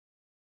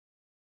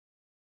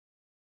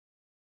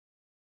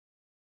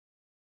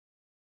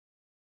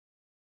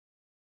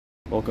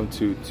Welcome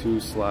to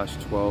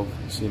 2/12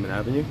 Seaman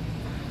Avenue.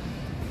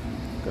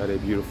 Got a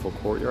beautiful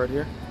courtyard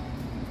here.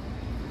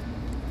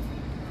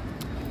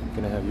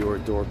 Gonna have your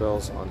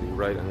doorbells on the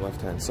right and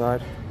left hand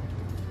side.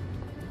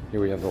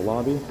 Here we have the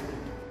lobby.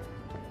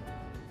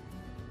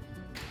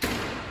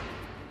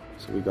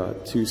 So we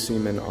got 2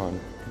 Seaman on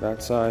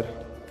that side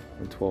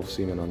and 12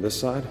 Seaman on this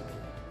side.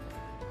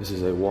 This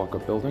is a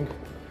walk-up building.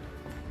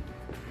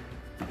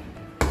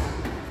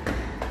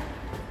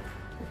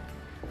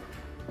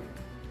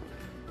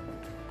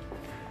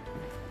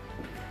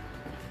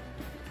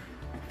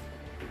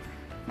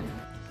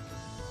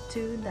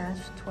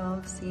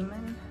 (2-12)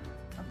 Seaman,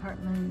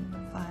 apartment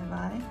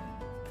 5I.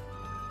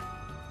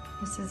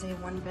 This is a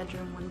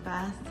 1-bedroom,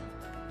 1-bath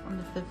on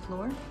the 5th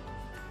floor.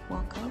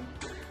 Walk up.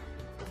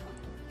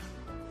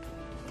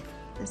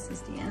 This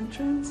is the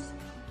entrance.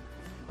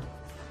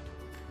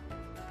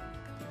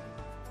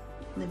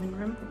 Living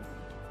room.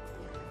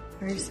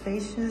 Very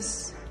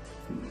spacious.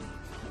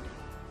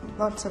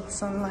 Lots of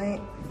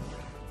sunlight.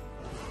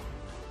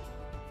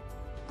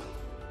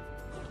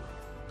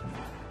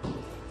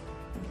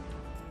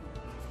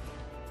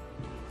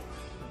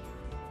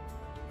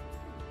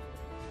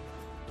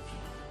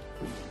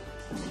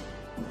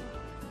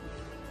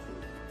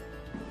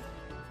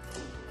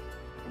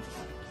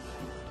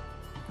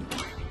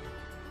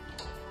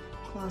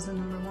 Closet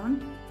number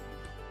 1.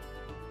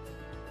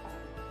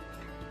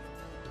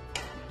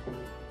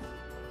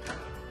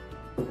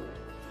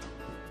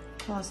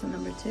 Closet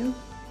number 2.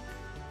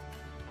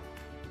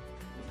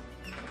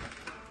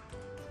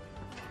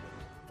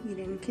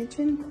 Eat-in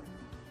kitchen.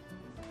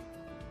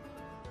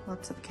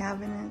 Lots of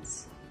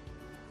cabinets.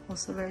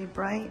 Also very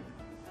bright.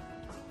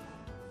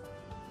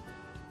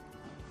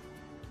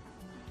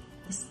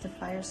 This is the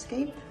fire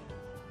escape.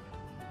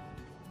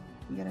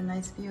 You get a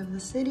nice view of the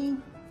city.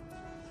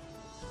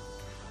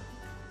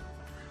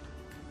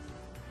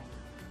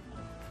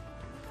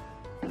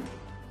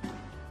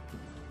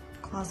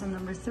 Closet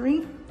number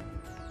 3,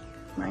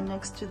 right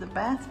next to the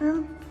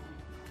bathroom.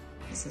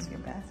 This is your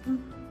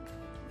bathroom.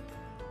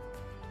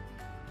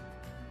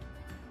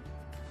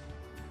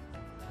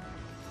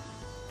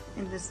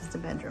 And this is the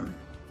bedroom.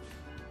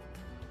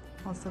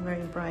 Also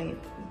very bright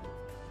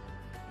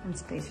and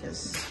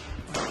spacious.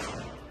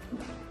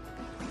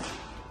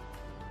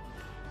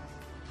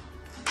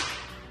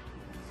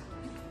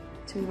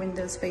 Two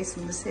windows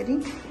facing the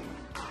city.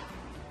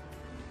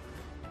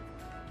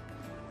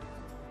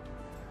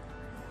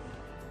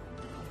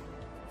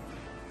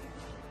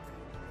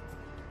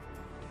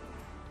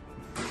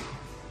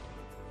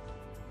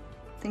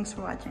 Thanks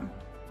for watching.